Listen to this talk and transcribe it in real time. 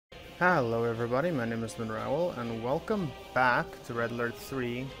Hello everybody, my name is Raoul, and welcome back to Red Alert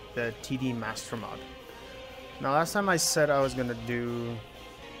 3, the TD Master Mod. Now last time I said I was gonna do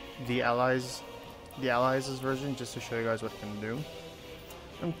the Allies' version just to show you guys what it can do.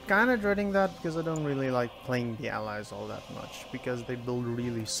 I'm kinda dreading that because I don't really like playing the Allies all that much, because they build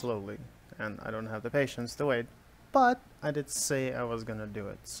really slowly, and I don't have the patience to wait. But I did say I was gonna do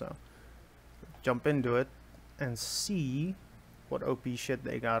it, so jump into it and see what OP shit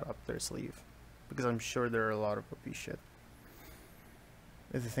they got up their sleeve, because I'm sure there are a lot of OP shit.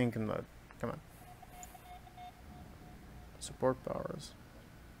 If you think in mode, come on. Support powers.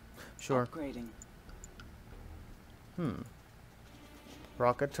 Sure. Upgrading.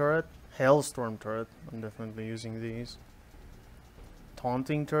 Rocket turret, hailstorm turret. I'm definitely using these.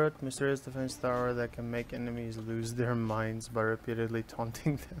 Taunting turret, mysterious defense tower that can make enemies lose their minds by repeatedly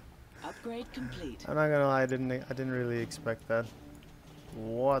taunting them. Upgrade complete. I'm not gonna lie, I didn't really expect that.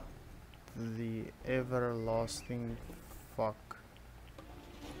 What the everlasting fuck?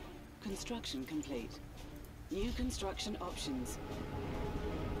 Construction complete. New construction options.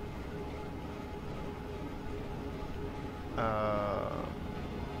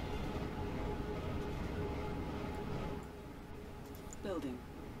 Building.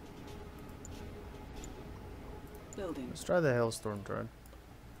 Building. Let's try the hailstorm turret.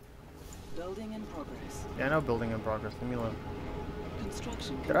 Building in progress. Yeah, I know building in progress. Leave me alone.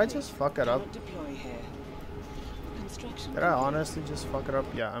 Construction complete. Did I just fuck it up? Cannot deploy here. Construction Did I complete. honestly just fuck it up?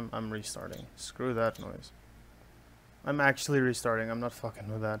 Yeah, I'm restarting. Screw that noise. I'm actually restarting. I'm not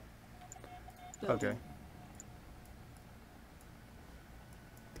fucking with that. Building. Okay.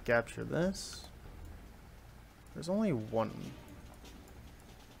 To capture this, there's only one.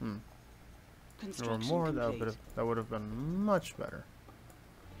 If there were Construction more, complete. that would have been much better.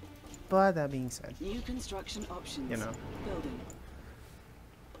 But that being said, New construction options. you know. Building.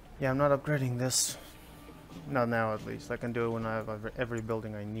 Yeah, I'm not upgrading this. Not now, at least. I can do it when I have every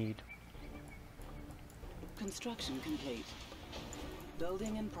building I need. Construction complete.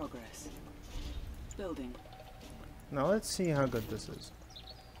 Building in progress. Building. Now let's see how good this is.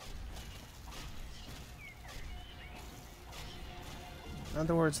 In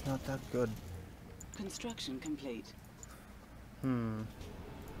other words, not that good. Construction complete. Feeling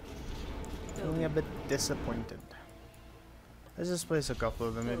Building. a bit disappointed. Let's just place a couple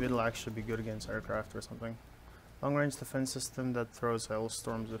of them. Maybe it'll actually be good against aircraft or something. Long-range defense system that throws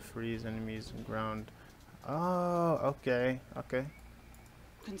hailstorms that freeze enemies and ground. Oh, okay, okay.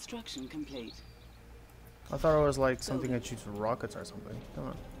 Construction complete. I thought it was like something that shoots rockets or something. Come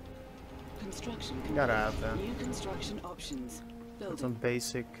on. Construction complete. Gotta have that. New construction options. Put some Building.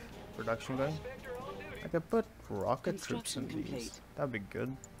 basic production going. I could put rocket troops in Construction these. complete. That'd be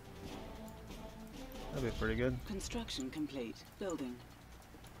good. That'd be pretty good. Construction complete. Building.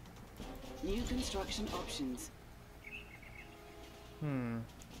 New construction options.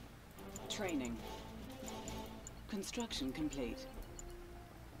 Training. Construction complete.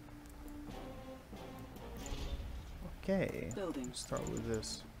 Okay. Building. Start with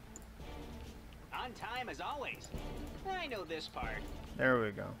this. On time as always. I know this part. There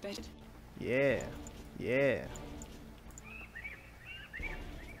we go. Better. Yeah. Yeah.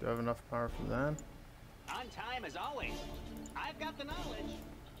 Do I have enough power for that? On time as always. I've got the knowledge.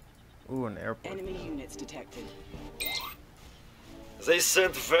 Ooh, an airport. Enemy units detected. They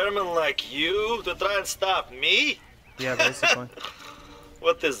sent vermin like you to try and stop me? Yeah, basically.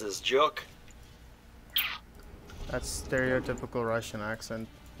 What is this, joke? That stereotypical Russian accent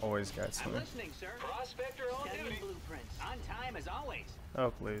always gets I'm me. listening, sir. Prospector on duty. Blueprints. On time as always.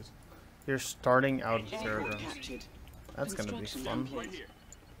 Oh, please. You're starting out with Airport aerodromes. captured. That's gonna be Construction fun. complete.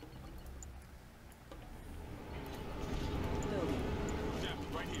 Building.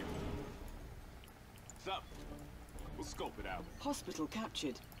 Right here. What's up? We'll scope it out. Hospital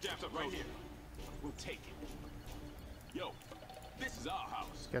captured. Japs up right here. We'll take it. Yo, this is our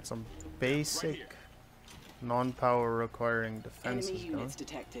house. Get some Right basic here. non-power requiring Enemy defenses going. units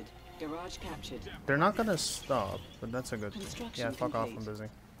detected. Garage captured. They're not gonna stop, but that's a good thing. Construction Yeah, fuck off, I'm complete. busy.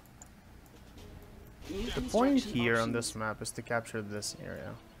 New The point construction here on options. this map is to capture this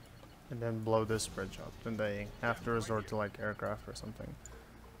area and then blow this bridge up, and they have to resort to like aircraft or something.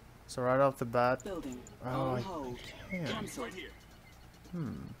 So right off the bat, Building. oh, On I hold. can't. Cancelled. Right here.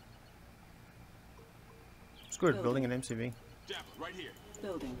 Screw it, Building. building an MCV. Japs right here.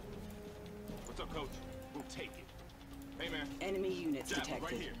 Building. What's up, coach? We'll take it. Hey, man. Enemy units Japs right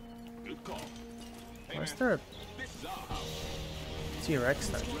detected. here. Good call. Hey, Where's man. there a This is our house. T-Rex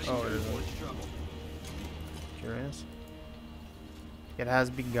there? Oh, it isn't. Curious. It has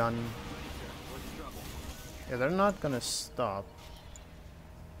begun. Yeah, they're not gonna stop.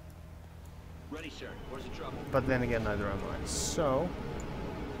 Ready, sir. Where's the trouble? But then again, neither am I. So,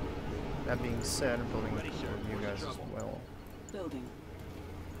 that being said, I'm building Ready, sir. for you Where's guys the as trouble? well. Building.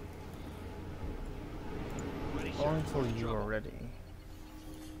 Ready, Or sir. until Where's the you are trouble? ready.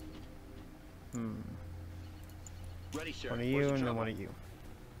 Ready, sir. One of Where's you the and then trouble? one of you.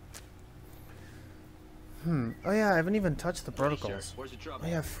 Oh yeah, I haven't even touched the Ready, sir. protocols. Where's the trouble? Oh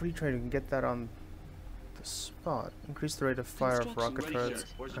yeah, free trade. We can get that on the spot. Increase the rate of fire of rocket Construction. Ready, turrets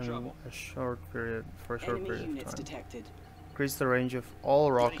sir. Where's the and trouble? a short period for a short Enemy period of units time. detected. Increase the range of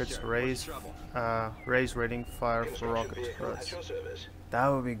all Ready, rockets. sir. Where's the Raise rating fire for Construction rocket vehicle turrets. at your service. That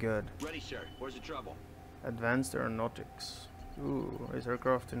would be good. Ready, sir. Where's the trouble? Advanced aeronautics. Ooh, is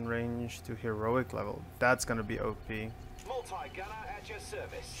aircraft in range to heroic level? That's gonna be OP. Multi-gunner at your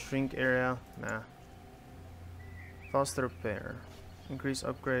service. Shrink area? Nah. Faster repair. Increase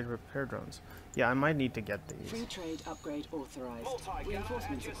upgrade repair drones. Yeah, I might need to get Free these. trade upgrade authorized. Multi-gunner at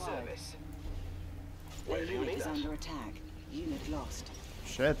Reinforcements your required. service. A Where do you unit need is us? under attack. Unit lost.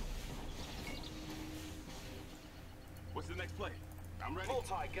 Shit. What's the next play? I'm ready.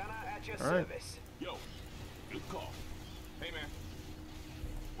 Multi-gunner at your All right. service. Yo, good call. Hey, man.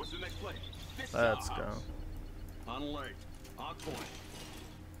 What's the next play? This is Let's our go. house. On alert. On point.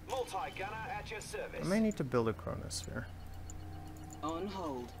 Multi-gunner at your service. I may need to build a chronosphere. On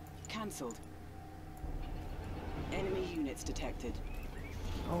hold. Cancelled. Enemy units detected.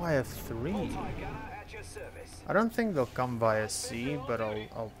 Oh, I have 3. Multi-gunner at your service. I don't think they'll come via sea, but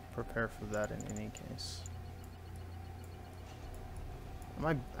I'll prepare for that in any case. Am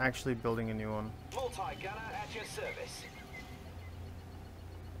I actually building a new one? Multi-gunner at your service.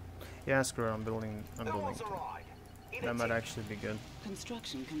 Yeah, screw it, I'm building Who two. wants a ride? In That a might team. actually be good.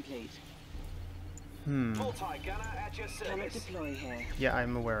 Construction complete. Multi-gunner at your Cannot service. deploy here. Yeah,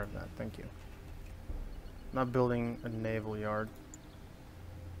 I'm aware of that, thank you. Not building a naval yard.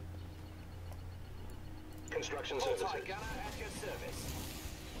 Construction services. Multi-gunner at your service.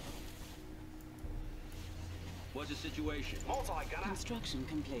 What's the situation? Multi-gunner. Construction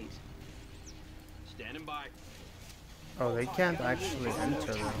complete. Standing by. Oh, they can't actually enter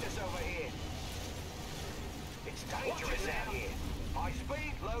them. Cactus over here. It's dangerous out here. High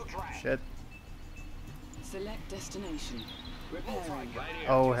speed, low drag. Shit. Select destination. Repairing. Right here.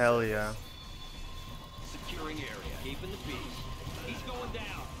 Oh, hell yeah. Securing area. Keeping the peace. He's going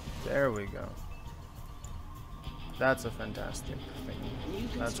down. There we go. That's a fantastic thing. New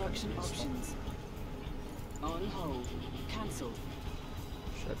That's gonna be construction useful. options. On hold. Cancelled.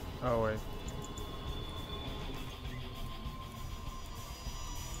 Shit. Oh, wait.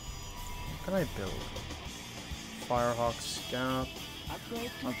 What can I build? Firehawk Scout.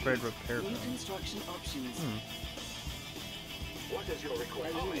 Upgrade complete. Upgrade repair New drone. construction options. What is your A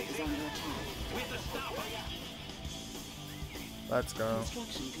request? unit is under attack. We have to stop him. Let's go.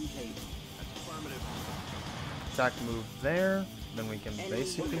 Construction complete. That's affirmative. Attack move there. Then we can Enemy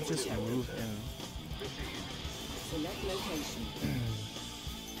basically unit just detected. move in. Select location.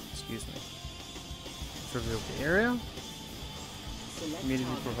 Excuse me. Reveal the area. Select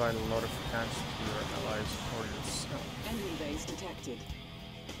Immediately target. provide a lot of cash to your allies or yourself. Enemy base detected.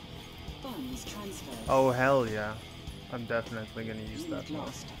 Funds transferred. Oh, hell yeah. I'm definitely gonna use Unit that more.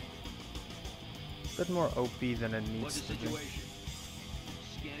 lost. Bit more OP than it What's needs the to be. situation?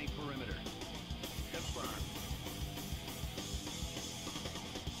 Scanning perimeter. Confirmed.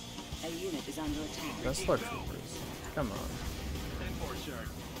 A unit is under attack. That's what troopers. Come on. 10-4, sir.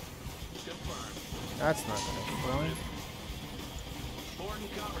 Confirmed. That's not gonna fly. Board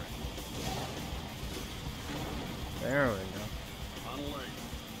and cover. There we go. On alert.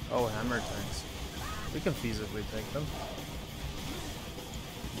 Oh, hammer tanks. We can feasibly take them.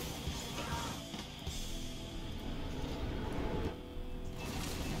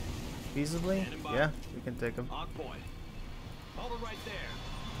 Feasibly? Yeah, we can take them. On point. Hold it right there.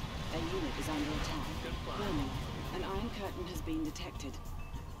 A unit is under attack. Confirmed. Warning. An iron curtain has been detected.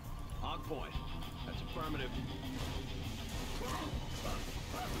 On point. That's affirmative.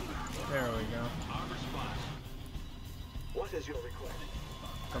 There we go. Our response. What is your request?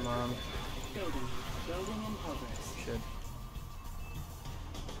 Come on. Building. Building in progress. Shit.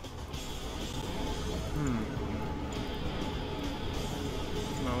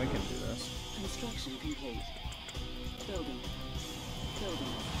 No, we can do this. Construction complete. Building.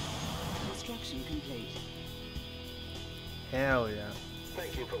 Building. Construction complete. Hell yeah.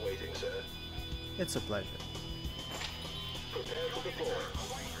 Thank you for waiting, sir. It's a pleasure. Prepare to deploy.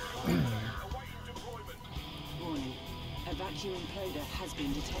 Warning. A vacuum imploder has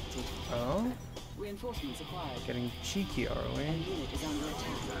been detected. Oh? Reinforcements acquired. Getting cheeky, are A we? unit is under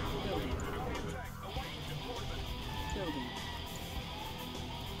attack. Building. Building.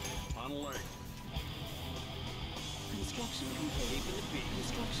 On alert. Construction complete.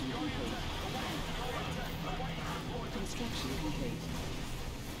 Construction complete. Construction complete.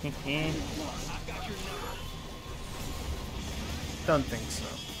 Lost. Don't think so.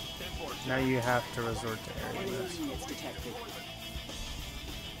 Now you have to resort to area Enemy this. units detected.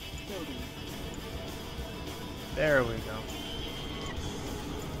 Building. There we go.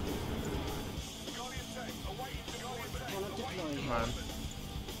 Cannot deploy. Come on.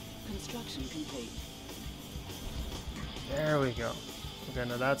 Construction complete. There we go. Okay,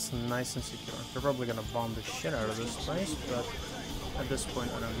 now that's nice and secure. They're probably gonna bomb the shit out of this place, but at this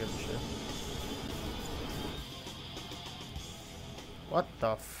point I don't give a shit. What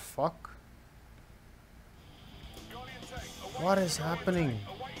the fuck? What is happening?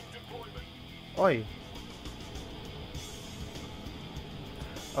 Oi.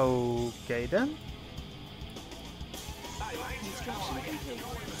 Okay then. Construction complete.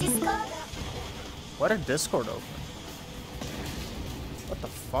 What did Discord open? What the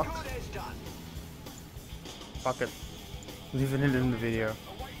fuck? Orders done. Fuck it. Leaving it in the video.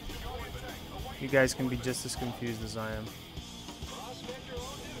 You guys can be just as confused as I am.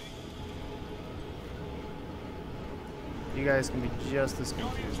 You guys can be just as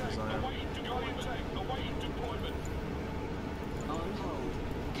confused as I am. On hold.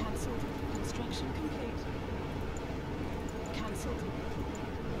 Cancelled. Construction complete. Cancelled.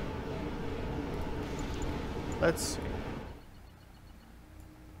 Let's see.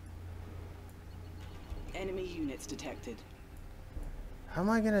 Enemy units detected. How am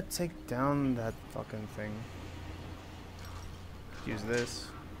I gonna take down that fucking thing? Use this.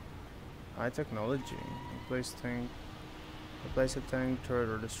 High technology. Replace tank. Replace a tank, turret,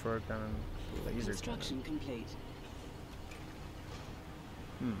 or destroyer cannon. Laser Construction complete.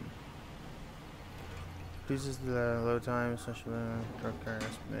 cannon. Reduces the load time, especially truck carrier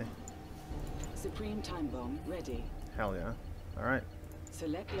SP. Supreme time bomb ready. Hell yeah. Alright.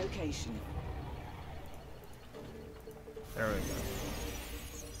 Select location. There we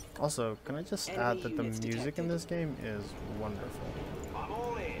go. Also, can I just Enemy add that the units music in detected. this game is wonderful. I'm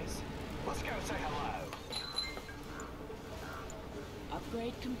all ears. Let's go say hello.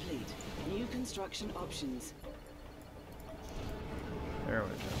 Upgrade complete. New construction options. There we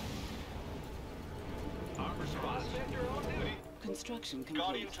go. Armor spot center on duty. Construction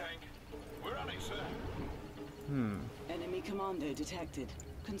Guardian complete. tank. We're on it, sir. Enemy commando detected.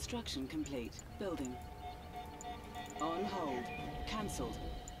 Construction complete. Building. On hold. Cancelled.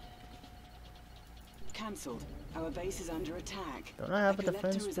 Cancelled. Our base is under attack. Don't I have The a collector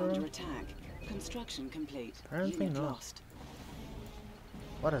defense is bureau? under attack. Construction complete. Apparently Unit not. lost.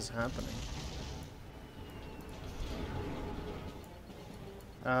 What is happening?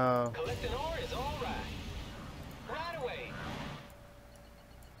 Oh, Collecting ore is all right. Right away.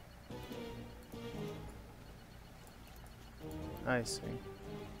 I see.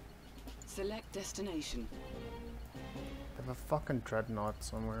 Select destination. I have a fucking dreadnought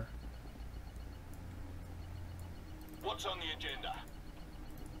somewhere. What's on the agenda?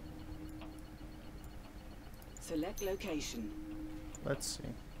 Select location. Let's see.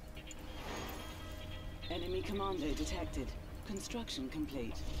 Enemy commando detected. Construction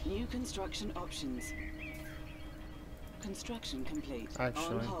complete. New construction options. Construction complete.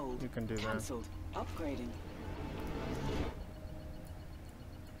 Actually, On hold. you can do that. Cancelled. Upgrading.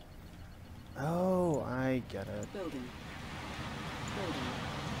 Oh, I get it. Building. Building.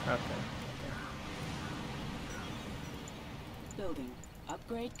 Okay. Building.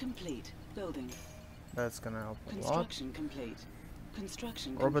 Upgrade complete. Building. That's gonna help a lot. Construction complete.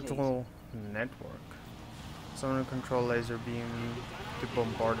 Construction complete. Orbital network. Someone control laser beam to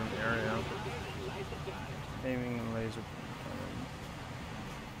bombard an area. Aiming and laser beam.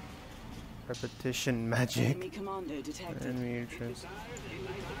 Repetition magic. Enemy commando detected. Enemy troops.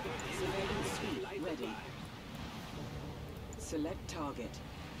 Surveillance suite ready. Select target.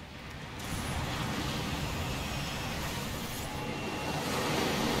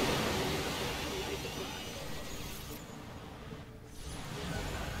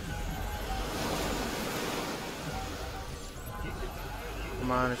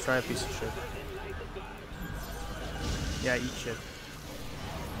 Come on, try a piece of shit. Yeah, eat shit.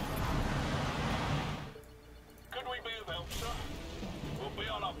 Could we be of help, sir? We'll be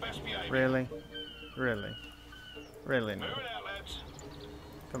on our best behavior. Really? Really? Really no. Moving out, lads.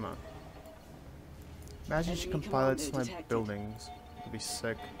 Come on. Imagine she Enemy can pilot commando snipe detected. buildings. It'd be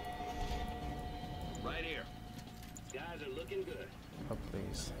sick. Right here. Guys are looking good. Oh,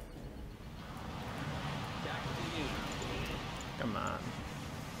 please. Tactical unit. Come on.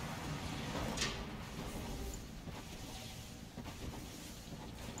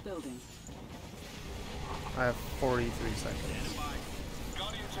 Building. I have 43 seconds.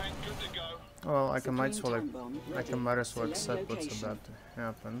 Guardian tank good to go. Well, I might as well Supreme time bomb ready. might as well Select accept what's location. about to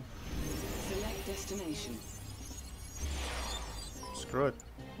happen. Select destination. Screw it.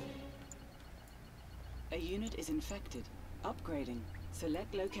 A unit is infected. Upgrading.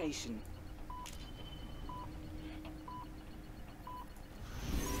 Select location.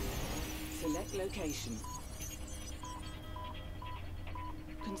 Select location.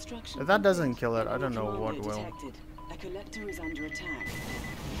 Construction. If that doesn't complete. kill it, I Enemy don't know what commander will. detected. A collector is under attack.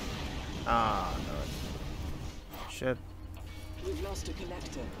 Ah, no. Shit. We've lost a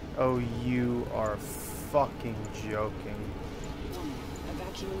collector. Oh, you are fucking joking. Warning. A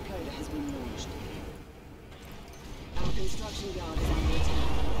vacuum encoder has been launched. Our construction yard is under attack.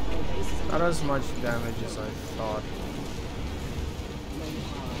 Our base is Not under as much attack. damage as I thought. Low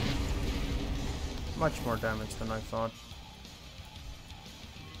power. Much more damage than I thought.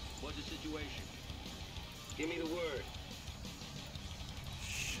 What's the situation? Give me the word.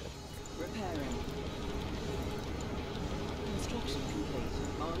 Shit. Repairing. Construction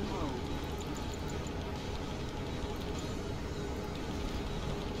complete. On hold.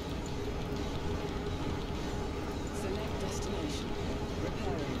 Select destination.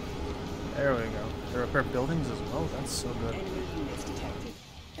 Repairing. There we go. They repair buildings as well. That's so good. Enemy units detected.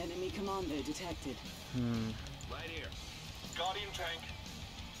 Enemy commando detected. Right here. Guardian tank.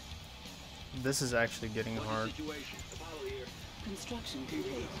 This is actually getting hard. Situation. Apollo here. Construction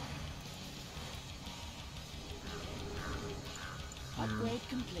complete. Upgrade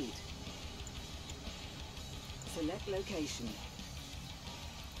complete. Select location.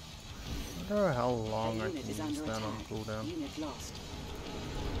 I wonder how long A I unit can is use under that on attack. cooldown. Unit lost.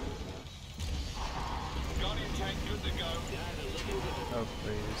 Guardian tank good to go. Oh,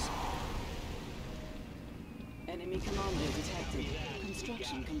 please. Enemy commando detected.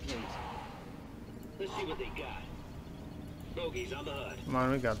 Construction complete. Let's see what they got. Bogies on the HUD. Come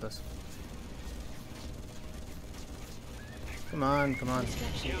on, we got this. Come on, come on.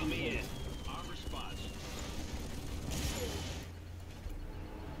 Construction Count me complete. in. Arm response.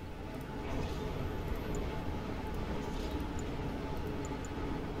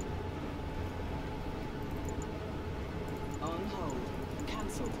 On hold.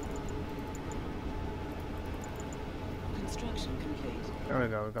 Cancelled. Construction complete. There we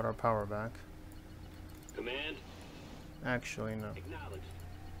go. We got our power back. Command. Actually, no. Acknowledged.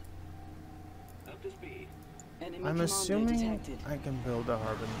 Up to speed. Enemy I'm commando assuming detected. I can build a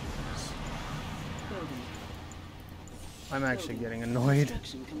Harbinger. Building. I'm actually Building. getting annoyed.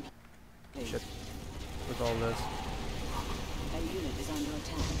 Construction complete. Shit. With all this. A unit is under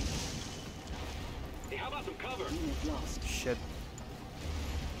attack. Hey, how about some cover? Unit lost. Shit.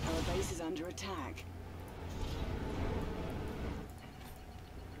 Our base is under attack.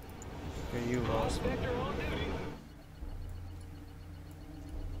 Okay, you lost. Spectre on duty.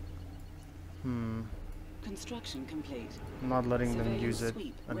 Construction complete. I'm not letting them Surveillance use it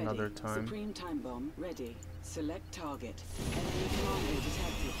sweep another ready. time. Supreme time bomb ready. Select target. Enemy commando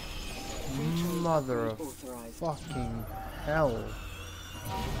detected. Free trade Mother upgrade of authorized. fucking hell.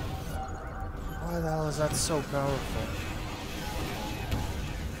 Why the hell is that so powerful?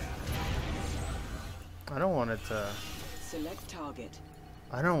 I don't want it to... Select target.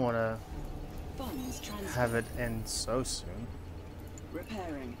 I don't want to Funds transfer. have it end so soon.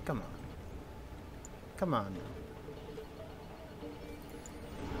 Repairing. Come on. Come on.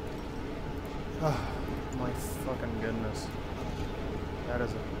 Oh, my fucking goodness. That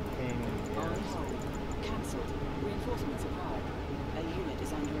is a pain in the On ass. hold. Cancelled. Reinforcements arrived. A unit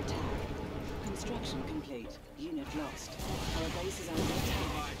is under attack. Construction complete. Unit lost. Our base is under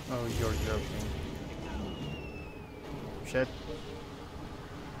attack. Oh, you're joking. Shit.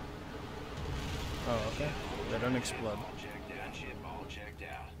 Oh, okay. They don't explode. All checked out, ship all checked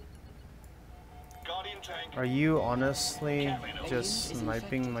out. Guardian tank. Are you honestly just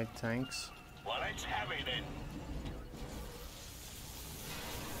sniping my tanks? Well, let's have it then.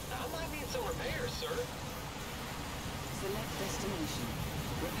 I might need some repairs, sir. Select destination.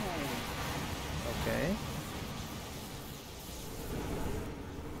 Repairing. Okay.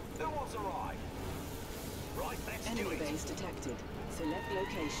 Who wants a ride? Right, let's do Enemy it. base detected. Select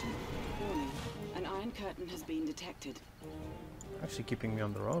location. Warning. An iron curtain has been detected. Actually keeping me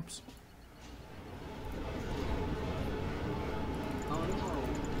on the ropes. On hold.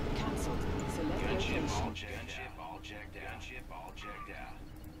 Cancelled. Select Gunship all location. checked out. All checked out. Gunship all checked out.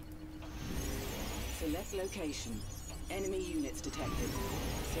 Select location. Enemy units detected.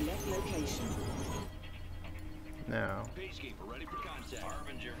 Select location. Now. Peacekeeper ready for contact.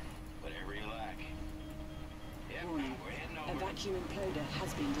 Harbinger, whatever you like. Yep, Warning. we're heading A over. vacuum imploder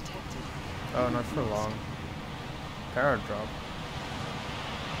has been detected. Oh, not for long. Paradrop.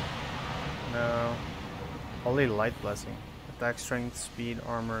 No. Holy Light Blessing. Attack strength, speed,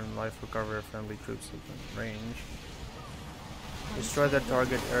 armor, and life recovery of friendly troops within range. Destroy the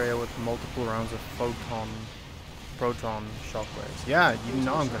target area with multiple rounds of proton shockwaves. Yeah, you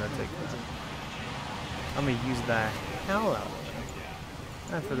know I'm gonna take that. I'm gonna use the hell out of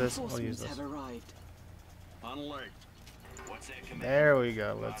it. And for this, I'll use this. Have arrived. On alert. What's that command? There we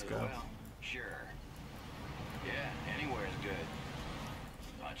go, let's go. Well, sure. Yeah, anywhere is good.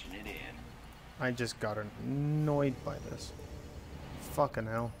 Punching it in. I just got annoyed by this. Fucking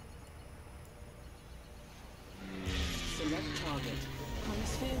hell. Select target.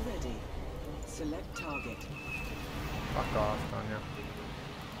 Hemisphere ready. Select target. Fuck off, Tanya.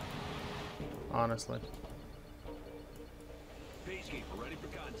 Honestly. Peacekeeper, ready for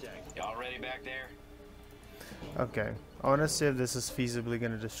contact. Y'all ready back there? Okay. I want to see if this is feasibly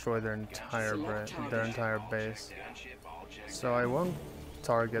going to destroy their entire base. So I won't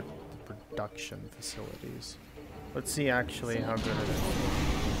target the production facilities. Let's see actually how good it is.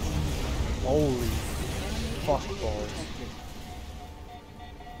 Holy fuck balls.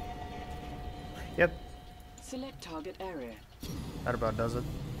 Yep, Select target area. that about does it.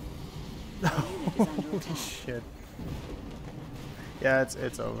 Unit is under Holy attack. shit. Yeah,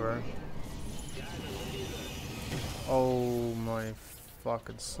 it's over. Oh my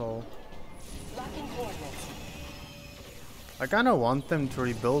fucking soul. Locking coordinates. I kinda want them to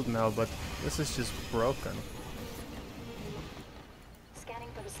rebuild now, but this is just broken. Scanning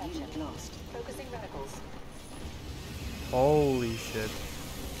for reception. Unit lost. Focusing reticles. Holy shit.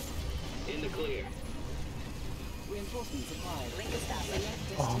 In the clear. Reinforcements acquired. Link established.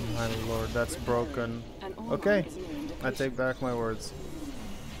 Oh my lord, that's broken. Okay, I take back my words.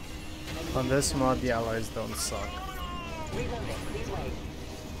 On this mod, the allies don't suck. Reloading. Please wait.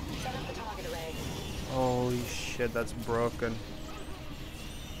 Set up the target array. Holy shit, that's broken.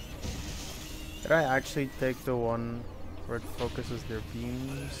 Did I actually take the one where it focuses their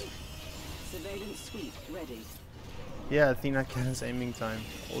beams? Surveillance sweep ready. Yeah, Athena cannon's aiming time.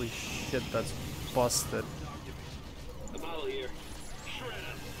 Holy shit, that's busted. Apollo here.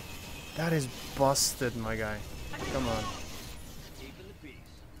 That is busted, my guy. Come on. Keeping the peace.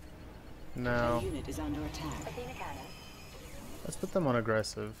 Now, A unit is under attack. Athena cannon. let's put them on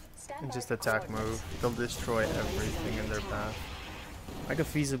aggressive. And just attack move. They'll destroy everything in their path. I could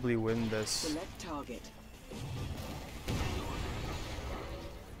feasibly win this. Select target.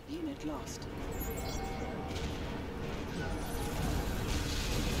 Unit lost.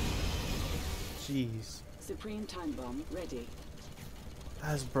 Jeez. Supreme time bomb ready.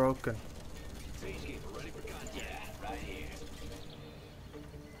 That's broken. Peacekeeper, ready for contact. Yeah, right here.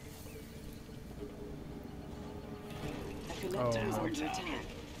 A collector is Oh. under attack.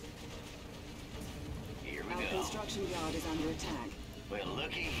 Here we Our go. construction yard is under attack. Well,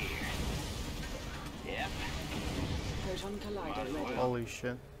 looky here. Yep. Proton collider ready. Holy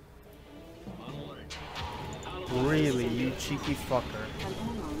shit. On alert. Really, you cheeky fucker. An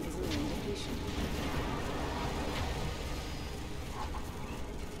ore is nearing depletion.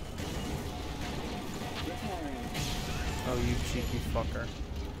 Repairing. Oh, you cheeky fucker.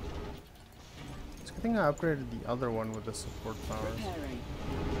 It's a good thing I upgraded the other one with the support powers. Repairing.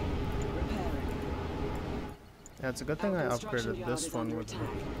 Repairing. Yeah, it's a good thing I Our construction upgraded yard this is one under with attack.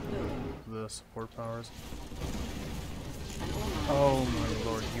 Building. the support powers. An ore mine Oh is nearing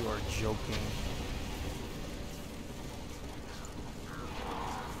my lord, depletion. you are joking.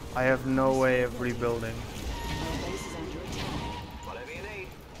 I have no way of rebuilding. Our base is under attack. Whatever you need.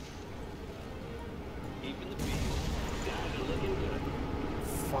 Keeping the peace. Guys are looking good.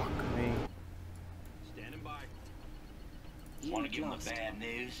 Fuck me. Standing by. Want to Unit give them the lost. bad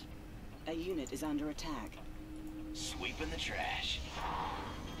news? A unit is under attack. Sweeping the trash.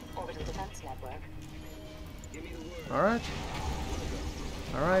 Orbital defense network. Give me the word. Alright.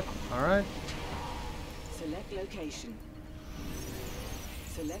 Alright, alright. Select location.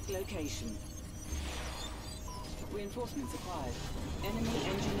 Select location. Reinforcements acquired. Enemy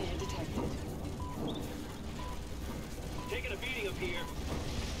engineer detected. Taking a beating up here.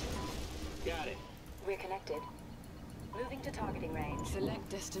 Got it. We're connected. Moving to targeting range. Select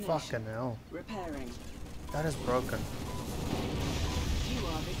destination. Fucking hell. Repairing. That is broken. You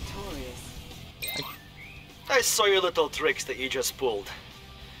are victorious. I saw your little tricks that you just pulled.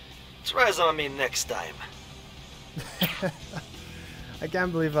 Try some on me next time. I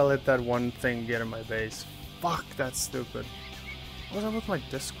can't believe I let that one thing get in my base. Fuck, that's stupid. What was up with my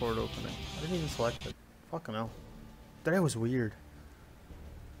Discord opening? I didn't even select it. Fucking hell. Today was weird.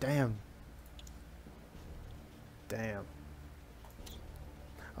 Damn. Damn.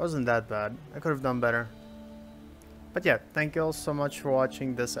 I wasn't that bad. I could have done better. But yeah, thank you all so much for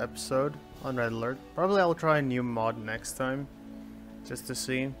watching this episode on Red Alert. Probably I'll try a new mod next time, just to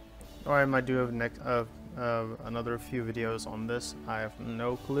see. Or I might do another few videos on this. I have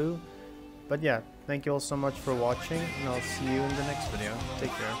no clue. But yeah, thank you all so much for watching, and I'll see you in the next video.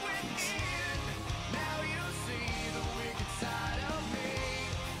 Take care. Peace.